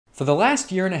For the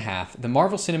last year and a half, the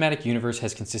Marvel Cinematic Universe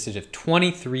has consisted of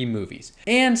 23 movies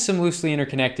and some loosely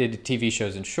interconnected TV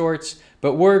shows and shorts,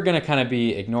 but we're gonna kind of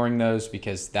be ignoring those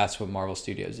because that's what Marvel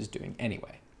Studios is doing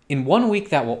anyway. In 1 week,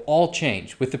 that will all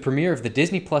change with the premiere of the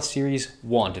Disney Plus series,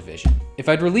 WandaVision. If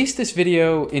I'd released this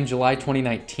video in July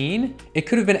 2019, it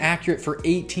could have been accurate for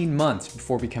 18 months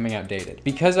before becoming outdated.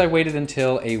 Because I waited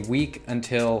until a week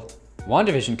until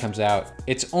WandaVision comes out,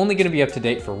 it's only gonna be up to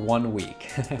date for 1 week.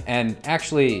 And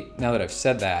actually, now that I've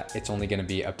said that, it's only gonna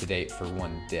be up to date for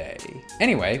 1 day.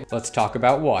 Anyway, let's talk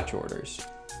about watch orders.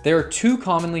 There are 2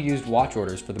 commonly used watch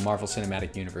orders for the Marvel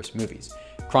Cinematic Universe movies: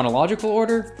 chronological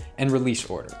order and release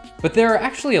order. But there are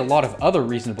actually a lot of other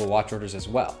reasonable watch orders as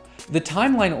well. The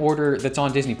timeline order that's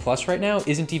on Disney Plus right now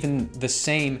isn't even the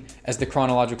same as the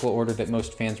chronological order that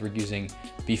most fans were using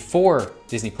before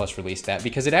Disney Plus released that,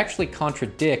 because it actually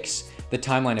contradicts the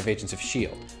timeline of Agents of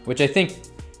S.H.I.E.L.D., which I think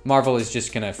Marvel is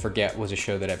just gonna forget was a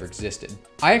show that ever existed.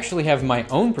 I actually have my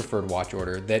own preferred watch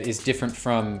order that is different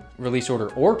from release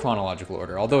order or chronological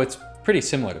order, although it's pretty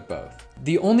similar to both.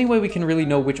 The only way we can really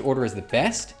know which order is the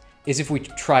best is if we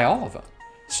try all of them.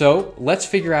 So let's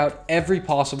figure out every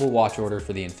possible watch order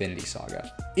for the Infinity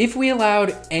Saga. If we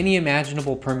allowed any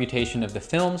imaginable permutation of the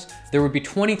films, there would be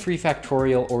 23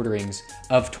 factorial orderings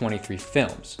of 23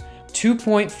 films.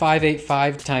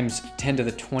 2.585 times 10 to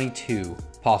the 22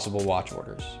 possible watch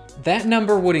orders. That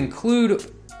number would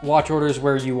include watch orders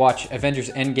where you watch Avengers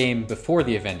Endgame before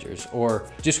the Avengers, or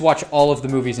just watch all of the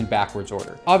movies in backwards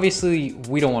order. Obviously,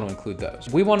 we don't want to include those.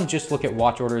 We want to just look at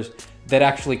watch orders that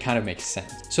actually kind of make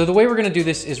sense. So the way we're gonna do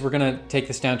this is we're gonna take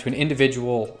this down to an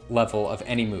individual level of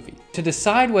any movie. To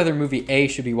decide whether movie A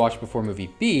should be watched before movie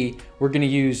B, we're gonna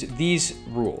use these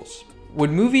rules.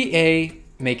 Would movie A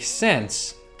make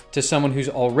sense to someone who's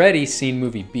already seen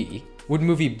movie B? Would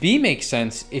movie B make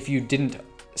sense if you didn't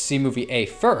see movie A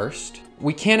first?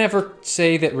 We can't ever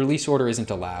say that release order isn't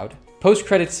allowed.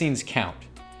 Post-credit scenes count.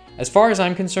 As far as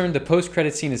I'm concerned, the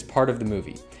post-credit scene is part of the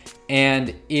movie.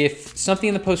 And if something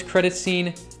in the post-credit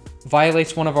scene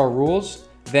violates one of our rules,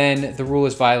 then the rule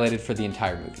is violated for the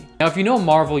entire movie. Now, if you know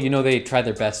Marvel, you know they try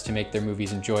their best to make their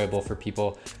movies enjoyable for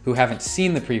people who haven't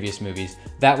seen the previous movies.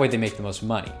 That way they make the most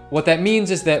money. What that means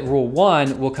is that rule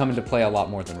 1 will come into play a lot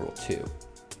more than rule 2.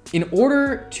 In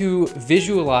order to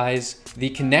visualize the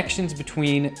connections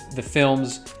between the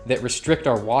films that restrict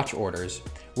our watch orders,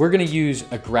 we're gonna use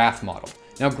a graph model.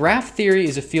 Now, graph theory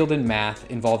is a field in math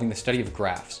involving the study of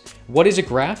graphs. What is a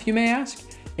graph, you may ask?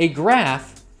 A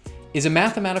graph is a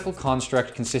mathematical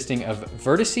construct consisting of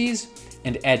vertices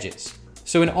and edges.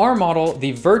 So in our model,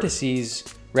 the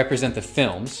vertices represent the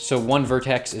films, so one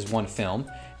vertex is one film,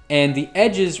 and the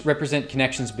edges represent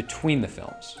connections between the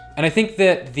films. And I think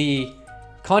that the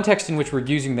context in which we're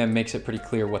using them makes it pretty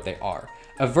clear what they are.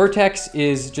 A vertex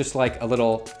is just like a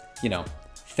little,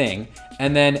 thing,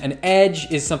 and then an edge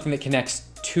is something that connects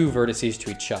 2 vertices to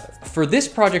each other. For this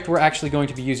project, we're actually going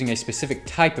to be using a specific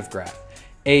type of graph,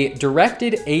 a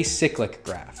directed acyclic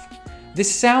graph.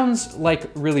 This sounds like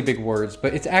really big words,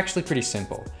 but it's actually pretty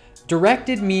simple.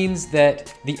 Directed means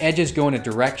that the edges go in a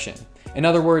direction. In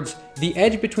other words, the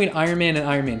edge between Iron Man and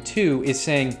Iron Man 2 is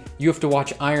saying you have to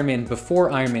watch Iron Man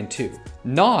before Iron Man 2,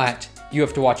 not you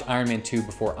have to watch Iron Man 2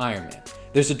 before Iron Man.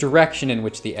 There's a direction in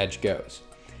which the edge goes.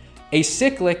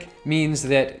 Acyclic means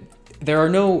that there are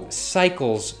no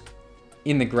cycles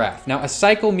in the graph. Now, a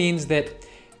cycle means that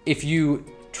if you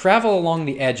travel along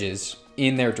the edges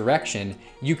in their direction,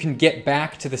 you can get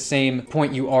back to the same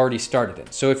point you already started in.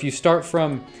 So if you start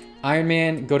from Iron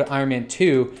Man, go to Iron Man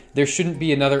 2, there shouldn't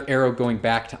be another arrow going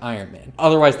back to Iron Man.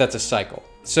 Otherwise, that's a cycle.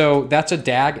 So that's a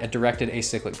DAG, a directed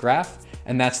acyclic graph,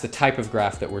 and that's the type of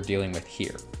graph that we're dealing with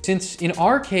here. Since in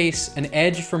our case, an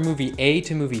edge from movie A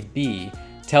to movie B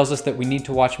tells us that we need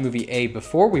to watch movie A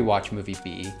before we watch movie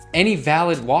B, any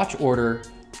valid watch order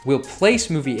will place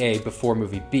movie A before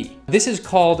movie B. This is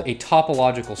called a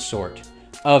topological sort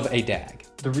of a DAG.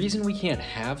 The reason we can't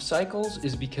have cycles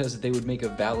is because they would make a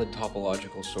valid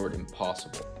topological sort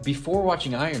impossible. Before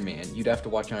watching Iron Man, you'd have to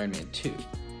watch Iron Man 2.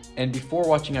 And before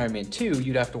watching Iron Man 2,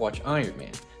 you'd have to watch Iron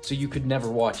Man. So you could never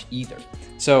watch either.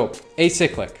 So,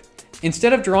 acyclic.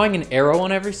 Instead of drawing an arrow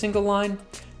on every single line,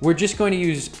 we're just going to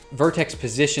use vertex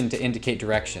position to indicate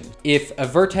direction. If a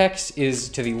vertex is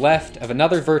to the left of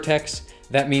another vertex,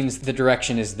 that means the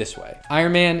direction is this way.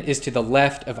 Iron Man is to the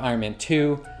left of Iron Man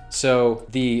 2, so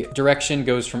the direction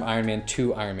goes from Iron Man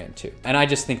to Iron Man 2. And I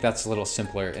just think that's a little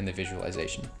simpler in the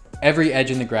visualization. Every edge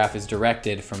in the graph is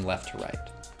directed from left to right.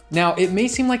 Now, it may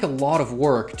seem like a lot of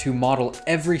work to model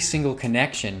every single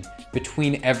connection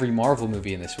between every Marvel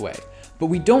movie in this way, but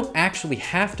we don't actually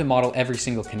have to model every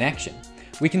single connection.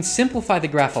 we can simplify the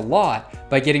graph a lot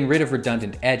by getting rid of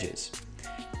redundant edges.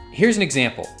 Here's an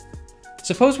example.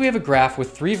 Suppose we have a graph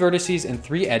with 3 vertices and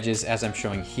 3 edges as I'm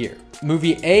showing here.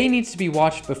 Movie A needs to be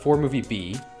watched before movie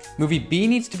B, movie B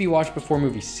needs to be watched before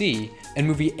movie C, and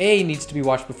movie A needs to be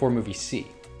watched before movie C.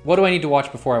 What do I need to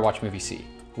watch before I watch movie C?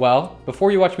 Well,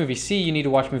 before you watch movie C, you need to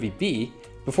watch movie B.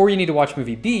 Before you need to watch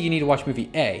movie B, you need to watch movie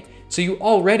A. So you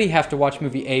already have to watch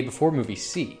movie A before movie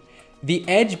C. The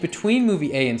edge between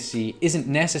movie A and C isn't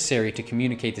necessary to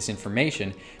communicate this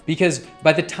information because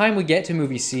by the time we get to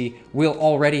movie C, we'll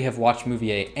already have watched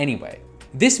movie A anyway.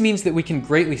 This means that we can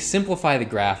greatly simplify the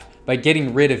graph by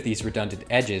getting rid of these redundant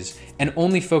edges and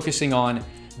only focusing on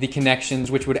the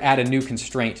connections, which would add a new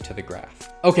constraint to the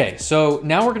graph. Okay, so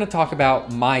now we're gonna talk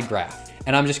about my graph.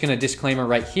 And I'm just gonna disclaimer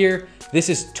right here, this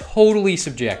is totally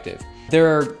subjective. There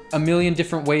are a million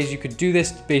different ways you could do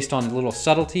this based on little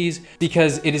subtleties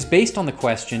because it is based on the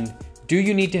question, do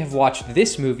you need to have watched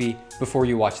this movie before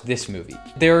you watch this movie?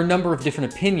 There are a number of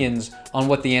different opinions on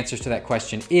what the answers to that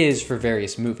question is for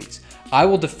various movies. I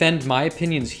will defend my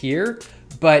opinions here,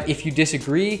 but if you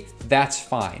disagree, that's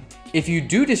fine. If you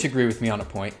do disagree with me on a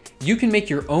point, you can make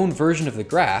your own version of the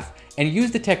graph and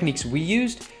use the techniques we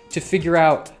used to figure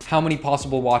out how many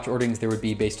possible watch orderings there would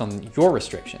be based on your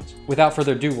restrictions. Without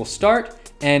further ado, we'll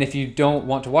start. And if you don't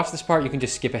want to watch this part, you can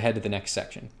just skip ahead to the next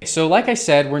section. So like I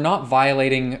said, we're not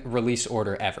violating release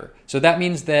order ever. So that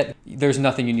means that there's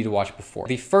nothing you need to watch before.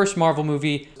 The first Marvel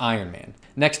movie, Iron Man.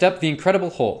 Next up, The Incredible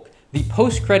Hulk. The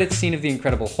post-credits scene of The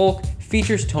Incredible Hulk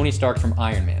features Tony Stark from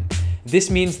Iron Man. This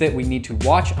means that we need to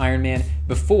watch Iron Man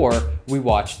before we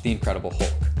watch The Incredible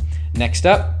Hulk. Next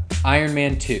up, Iron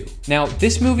Man 2. Now,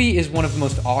 this movie is one of the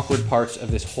most awkward parts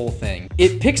of this whole thing.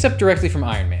 It picks up directly from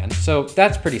Iron Man, so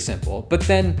that's pretty simple, but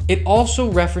then it also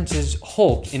references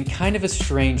Hulk in kind of a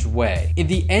strange way. In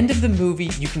the end of the movie,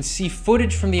 you can see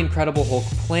footage from the Incredible Hulk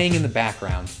playing in the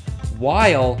background,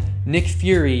 while Nick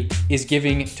Fury is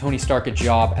giving Tony Stark a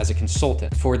job as a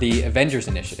consultant for the Avengers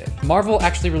Initiative. Marvel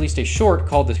actually released a short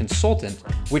called The Consultant,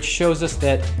 which shows us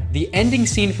that the ending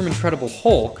scene from Incredible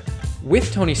Hulk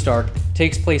with Tony Stark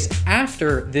takes place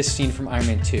after this scene from Iron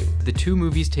Man 2. The two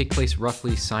movies take place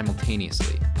roughly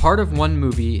simultaneously. Part of one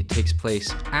movie takes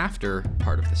place after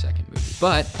part of the second movie,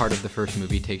 but part of the first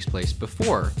movie takes place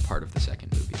before part of the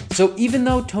second movie. So even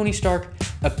though Tony Stark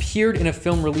appeared in a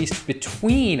film released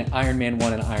between Iron Man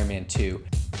 1 and Iron Man 2,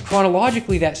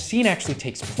 chronologically that scene actually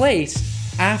takes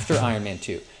place after Iron Man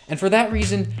 2. And for that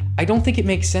reason, I don't think it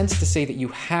makes sense to say that you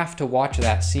have to watch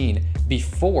that scene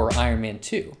before Iron Man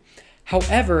 2.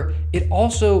 However, it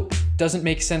also doesn't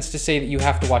make sense to say that you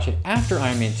have to watch it after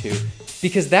Iron Man 2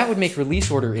 because that would make release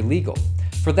order illegal.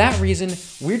 For that reason,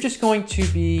 we're just going to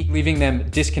be leaving them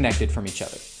disconnected from each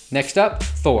other. Next up,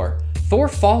 Thor. Thor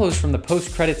follows from the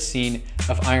post-credits scene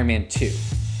of Iron Man 2.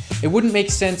 It wouldn't make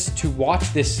sense to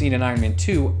watch this scene in Iron Man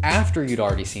 2 after you'd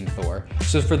already seen Thor.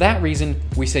 So for that reason,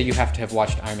 we say you have to have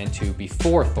watched Iron Man 2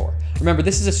 before Thor. Remember,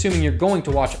 this is assuming you're going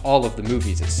to watch all of the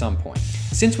movies at some point.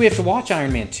 Since we have to watch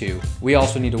Iron Man 2, we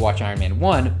also need to watch Iron Man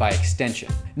 1 by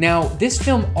extension. Now, this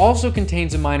film also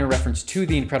contains a minor reference to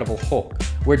The Incredible Hulk,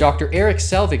 where Dr. Eric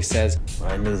Selvig says,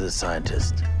 I knew the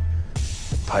scientist,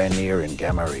 a pioneer in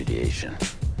gamma radiation.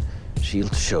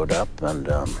 Shield showed up and,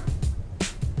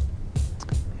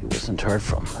 he wasn't heard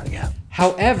from again.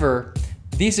 However,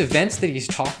 these events that he's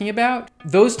talking about,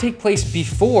 those take place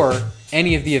before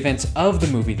any of the events of the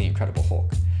movie The Incredible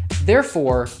Hulk.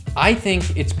 Therefore, I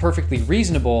think it's perfectly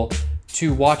reasonable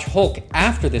to watch Hulk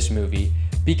after this movie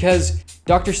because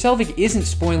Dr. Selvig isn't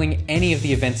spoiling any of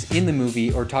the events in the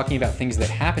movie or talking about things that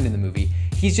happened in the movie.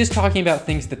 He's just talking about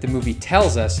things that the movie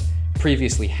tells us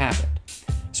previously happened.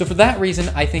 So for that reason,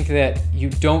 I think that you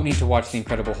don't need to watch The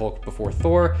Incredible Hulk before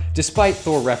Thor, despite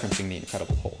Thor referencing The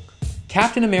Incredible Hulk.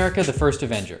 Captain America: The First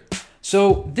Avenger.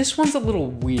 So this one's a little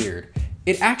weird.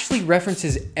 It actually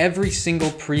references every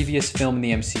single previous film in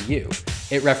the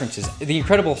MCU. It references The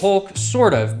Incredible Hulk,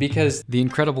 sort of, because The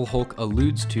Incredible Hulk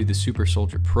alludes to the Super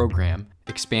Soldier program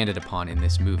expanded upon in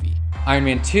this movie. Iron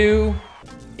Man 2,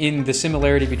 in the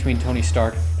similarity between Tony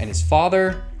Stark and his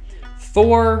father.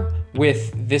 Thor,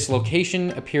 with this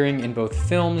location appearing in both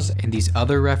films, and these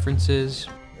other references.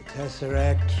 The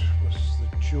Tesseract was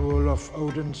the jewel of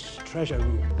Odin's treasure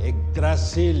room.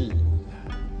 Yggdrasil,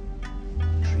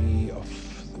 tree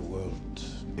of the world.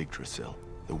 Yggdrasil,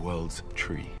 the world's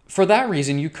tree. For that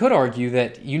reason, you could argue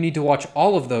that you need to watch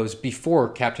all of those before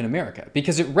Captain America,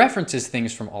 because it references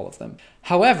things from all of them.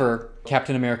 However,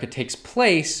 Captain America takes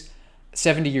place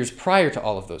 70 years prior to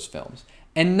all of those films.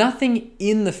 And nothing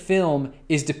in the film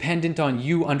is dependent on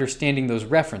you understanding those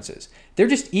references. They're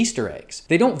just Easter eggs.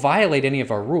 They don't violate any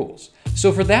of our rules.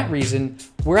 So for that reason,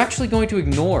 we're actually going to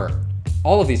ignore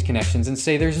all of these connections and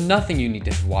say there's nothing you need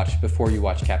to watch before you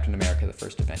watch Captain America: The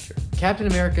First Avenger. Captain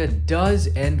America does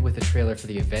end with a trailer for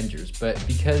the Avengers, but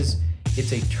because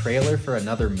it's a trailer for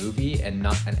another movie and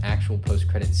not an actual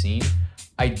post-credit scene,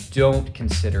 I don't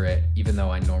consider it, even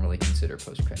though I normally consider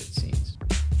post-credit scenes.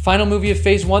 Final movie of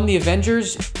Phase 1, The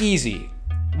Avengers, easy.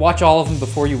 Watch all of them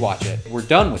before you watch it. We're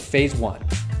done with Phase 1.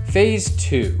 Phase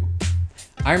 2.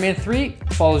 Iron Man 3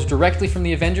 follows directly from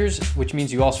The Avengers, which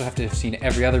means you also have to have seen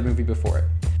every other movie before it.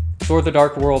 Thor: The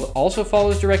Dark World also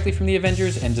follows directly from The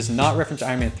Avengers and does not reference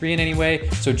Iron Man 3 in any way,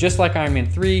 so just like Iron Man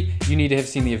 3, you need to have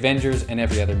seen The Avengers and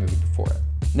every other movie before it.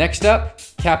 Next up,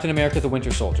 Captain America: The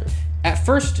Winter Soldier. At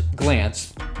first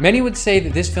glance, many would say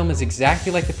that this film is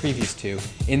exactly like the previous two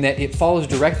in that it follows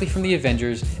directly from The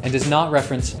Avengers and does not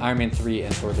reference Iron Man 3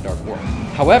 and Thor: The Dark World.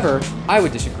 However, I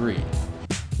would disagree.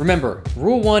 Remember,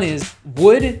 rule 1 is,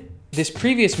 would this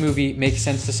previous movie make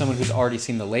sense to someone who's already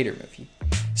seen the later movie?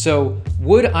 So,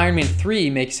 would Iron Man 3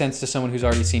 make sense to someone who's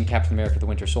already seen Captain America: The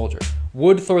Winter Soldier?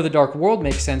 Would Thor: The Dark World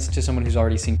make sense to someone who's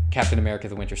already seen Captain America: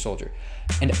 The Winter Soldier?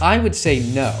 And I would say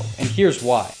no, and here's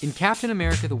why. In Captain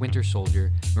America: The Winter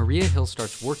Soldier, Maria Hill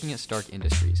starts working at Stark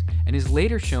Industries, and is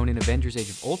later shown in Avengers: Age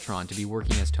of Ultron to be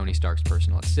working as Tony Stark's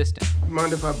personal assistant.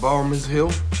 Mind if I borrow Ms.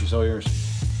 Hill? She's all yours.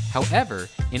 However,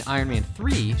 in Iron Man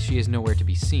 3, she is nowhere to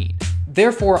be seen.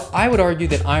 Therefore, I would argue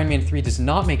that Iron Man 3 does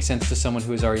not make sense to someone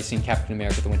who has already seen Captain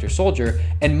America: The Winter Soldier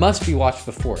and must be watched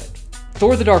before it.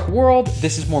 Thor: The Dark World,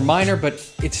 this is more minor, but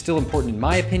it's still important in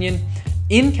my opinion.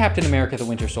 In Captain America: The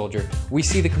Winter Soldier, we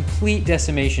see the complete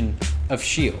decimation of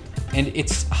S.H.I.E.L.D., and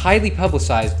it's highly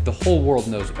publicized, the whole world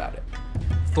knows about it.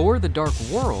 Thor: The Dark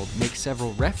World makes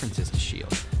several references to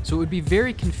S.H.I.E.L.D., so it would be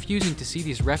very confusing to see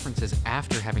these references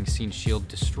after having seen S.H.I.E.L.D.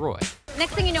 destroyed.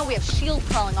 Next thing you know, we have S.H.I.E.L.D.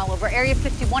 crawling all over Area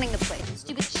 51ing the place.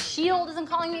 Stupid S.H.I.E.L.D. isn't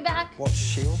calling me back. What's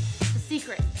S.H.I.E.L.D.? It's a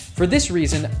secret. For this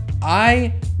reason,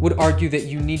 I would argue that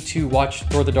you need to watch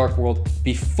Thor: The Dark World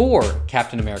before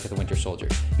Captain America: The Winter Soldier,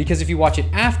 because if you watch it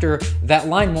after, that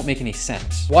line won't make any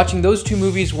sense. Watching those two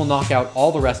movies will knock out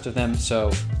all the rest of them,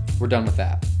 so we're done with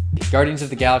that. Guardians of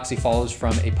the Galaxy follows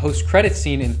from a post-credit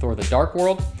scene in Thor: The Dark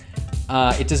World.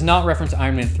 It does not reference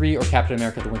Iron Man 3 or Captain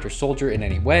America: The Winter Soldier in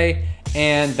any way,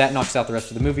 and that knocks out the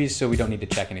rest of the movies, so we don't need to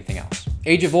check anything else.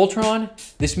 Age of Ultron,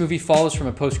 this movie follows from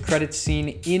a post-credits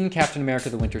scene in Captain America: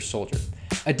 The Winter Soldier.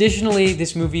 Additionally,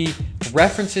 this movie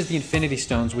references the Infinity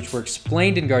Stones, which were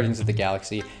explained in Guardians of the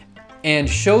Galaxy, and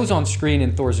shows on screen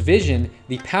in Thor's vision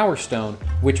the Power Stone,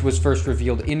 which was first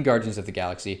revealed in Guardians of the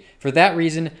Galaxy. For that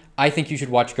reason, I think you should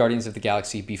watch Guardians of the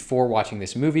Galaxy before watching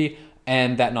this movie,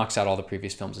 and that knocks out all the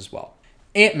previous films as well.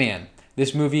 Ant-Man.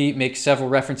 This movie makes several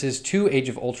references to Age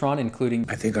of Ultron, including...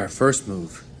 I think our first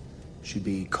move should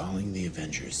be calling the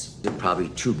Avengers. They're probably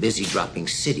too busy dropping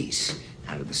cities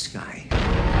out of the sky.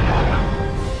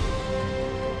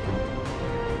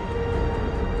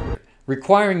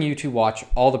 requiring you to watch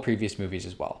all the previous movies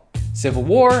as well. Civil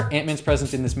War, Ant-Man's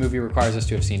presence in this movie requires us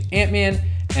to have seen Ant-Man,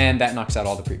 and that knocks out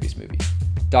all the previous movies.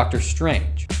 Doctor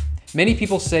Strange. Many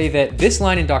people say that this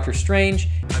line in Doctor Strange,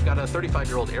 I've got a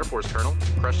 35-year-old Air Force colonel,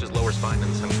 crushed his lower spine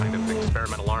in some kind of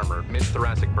experimental armor,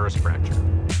 mid-thoracic burst fracture,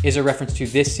 is a reference to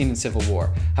this scene in Civil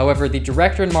War. However, the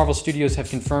director and Marvel Studios have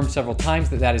confirmed several times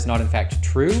that that is not in fact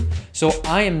true, so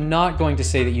I am not going to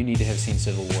say that you need to have seen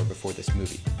Civil War before this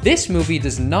movie. This movie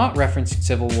does not reference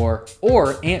Civil War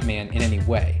or Ant-Man in any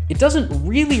way. It doesn't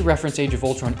really reference Age of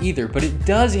Ultron either, but it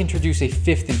does introduce a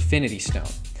fifth Infinity Stone.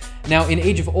 Now, in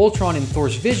Age of Ultron and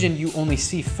Thor's vision, you only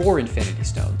see 4 Infinity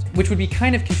Stones, which would be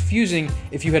kind of confusing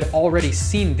if you had already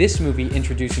seen this movie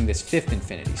introducing this 5th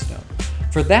Infinity Stone.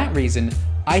 For that reason,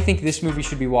 I think this movie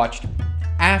should be watched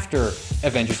after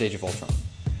Avengers: Age of Ultron.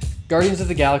 Guardians of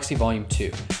the Galaxy Volume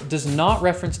 2 does not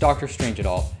reference Doctor Strange at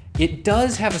all. It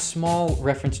does have a small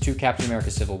reference to Captain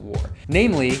America: Civil War.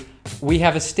 Namely, we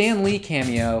have a Stan Lee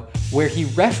cameo where he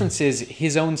references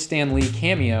his own Stan Lee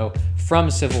cameo from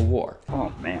Civil War.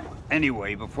 Oh, man.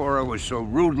 Anyway, before I was so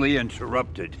rudely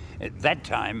interrupted, at that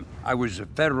time, I was a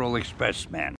Federal Express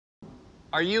man.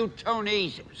 Are you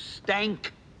Tony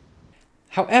Stank?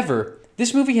 However,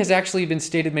 this movie has actually been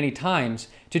stated many times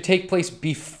to take place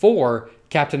before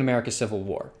Captain America: Civil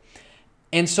War.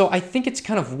 And so I think it's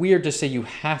kind of weird to say you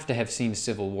have to have seen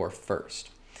Civil War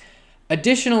first.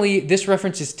 Additionally, this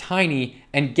reference is tiny,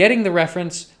 and getting the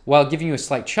reference while giving you a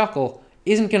slight chuckle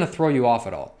isn't going to throw you off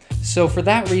at all. So for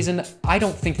that reason, I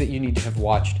don't think that you need to have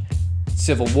watched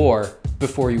Civil War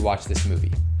before you watch this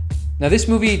movie. Now this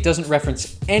movie doesn't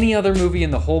reference any other movie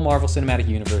in the whole Marvel Cinematic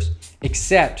Universe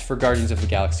except for Guardians of the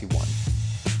Galaxy 1.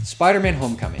 Spider-Man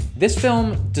Homecoming. This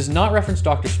film does not reference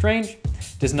Doctor Strange,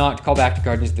 does not call back to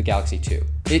Guardians of the Galaxy 2.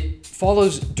 It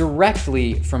follows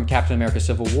directly from Captain America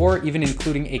Civil War, even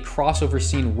including a crossover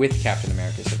scene with Captain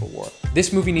America Civil War.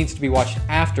 This movie needs to be watched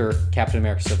after Captain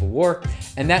America Civil War,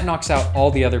 and that knocks out all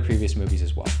the other previous movies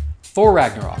as well. Thor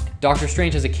Ragnarok. Doctor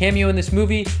Strange has a cameo in this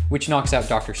movie, which knocks out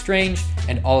Doctor Strange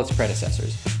and all its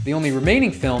predecessors. The only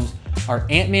remaining films are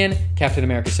Ant-Man, Captain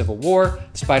America Civil War,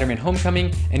 Spider-Man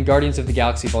Homecoming, and Guardians of the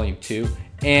Galaxy Volume 2,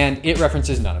 and it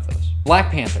references none of those.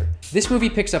 Black Panther. This movie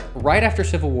picks up right after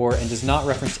Civil War and does not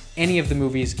reference any of the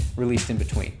movies released in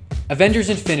between. Avengers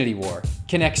Infinity War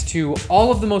connects to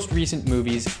all of the most recent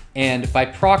movies and by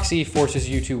proxy forces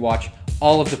you to watch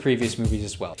all of the previous movies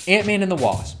as well. Ant-Man and the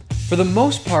Wasp. For the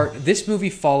most part, this movie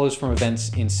follows from events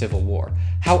in Civil War.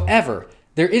 However,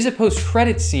 there is a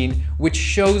post-credits scene which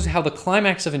shows how the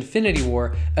climax of Infinity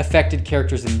War affected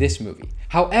characters in this movie.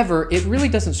 However, it really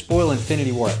doesn't spoil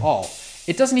Infinity War at all.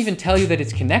 It doesn't even tell you that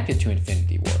it's connected to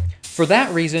Infinity War. For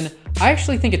that reason, I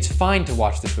actually think it's fine to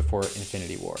watch this before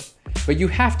Infinity War, but you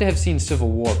have to have seen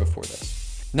Civil War before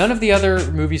this. None of the other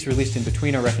movies released in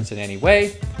between are referenced in any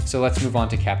way, so let's move on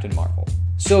to Captain Marvel.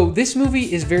 So this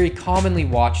movie is very commonly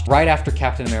watched right after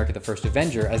Captain America: The First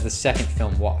Avenger as the second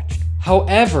film watched.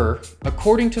 However,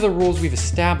 according to the rules we've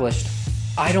established,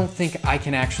 I don't think I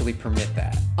can actually permit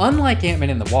that. Unlike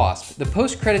Ant-Man and the Wasp, the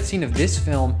post-credit scene of this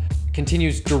film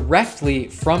continues directly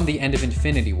from the end of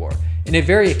Infinity War in a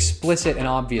very explicit and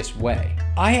obvious way.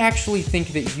 I actually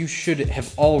think that you should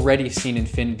have already seen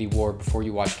Infinity War before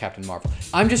you watch Captain Marvel.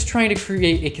 I'm just trying to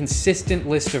create a consistent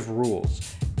list of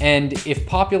rules, and if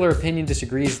popular opinion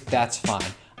disagrees, that's fine.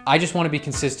 I just want to be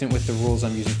consistent with the rules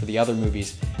I'm using for the other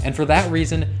movies, and for that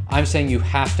reason, I'm saying you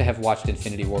have to have watched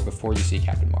Infinity War before you see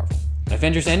Captain Marvel.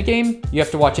 Avengers Endgame, you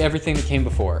have to watch everything that came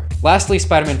before. Lastly,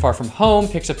 Spider-Man Far From Home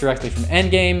picks up directly from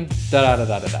Endgame,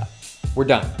 da-da-da-da-da-da. We're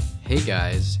done. Hey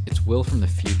guys, it's Will from the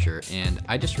future, and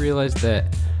I just realized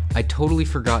that I totally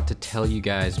forgot to tell you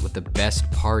guys what the best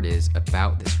part is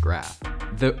about this graph.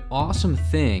 The awesome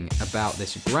thing about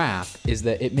this graph is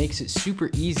that it makes it super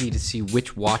easy to see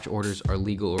which watch orders are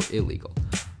legal or illegal.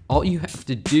 All you have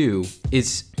to do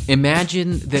is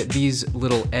imagine that these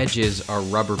little edges are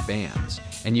rubber bands,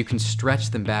 and you can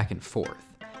stretch them back and forth.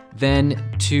 Then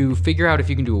to figure out if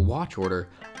you can do a watch order,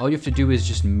 all you have to do is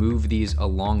just move these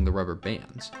along the rubber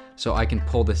bands. So I can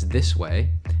pull this way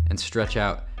and stretch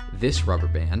out this rubber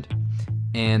band,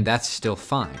 and that's still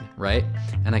fine, right?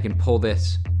 And I can pull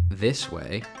this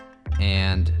way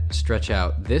and stretch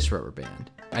out this rubber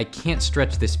band. I can't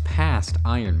stretch this past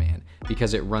Iron Man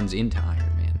because it runs into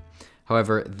Iron Man.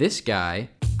 However, this guy,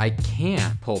 I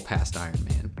can't pull past Iron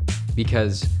Man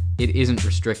because it isn't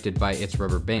restricted by its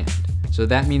rubber band. So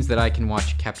that means that I can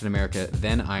watch Captain America,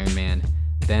 then Iron Man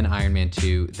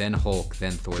 2, then Hulk,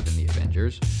 then Thor, then the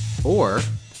Avengers. Or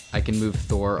I can move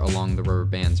Thor along the rubber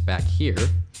bands back here,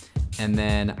 and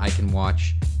then I can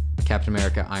watch Captain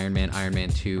America, Iron Man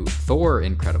 2, Thor,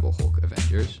 Incredible Hulk,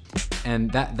 Avengers.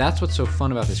 And that's what's so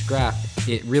fun about this graph.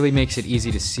 It really makes it easy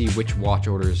to see which watch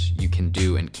orders you can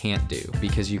do and can't do,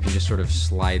 because you can just sort of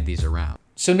slide these around.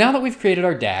 So now that we've created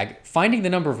our DAG, finding the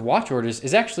number of watch orders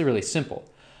is actually really simple.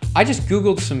 I just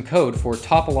Googled some code for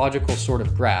topological sort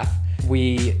of graph.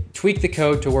 We tweak the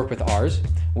code to work with ours.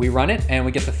 We run it and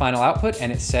we get the final output,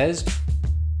 and it says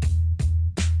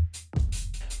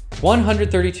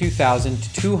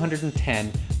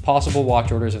 132,210 possible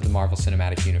watch orders of the Marvel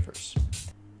Cinematic Universe.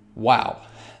 Wow.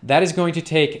 That is going to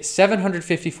take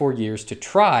 754 years to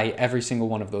try every single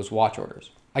one of those watch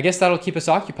orders. I guess that'll keep us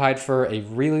occupied for a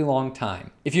really long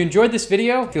time. If you enjoyed this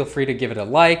video, feel free to give it a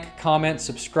like, comment,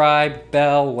 subscribe,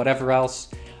 bell, whatever else.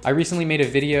 I recently made a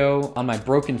video on my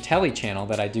Broken Telly channel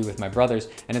that I do with my brothers,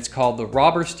 and it's called The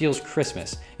Robber Steals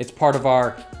Christmas. It's part of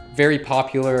our very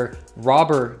popular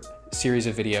Robber series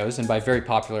of videos, and by very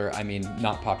popular, I mean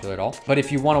not popular at all. But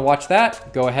if you want to watch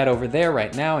that, go ahead over there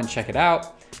right now and check it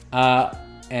out.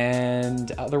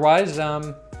 And otherwise,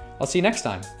 I'll see you next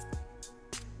time.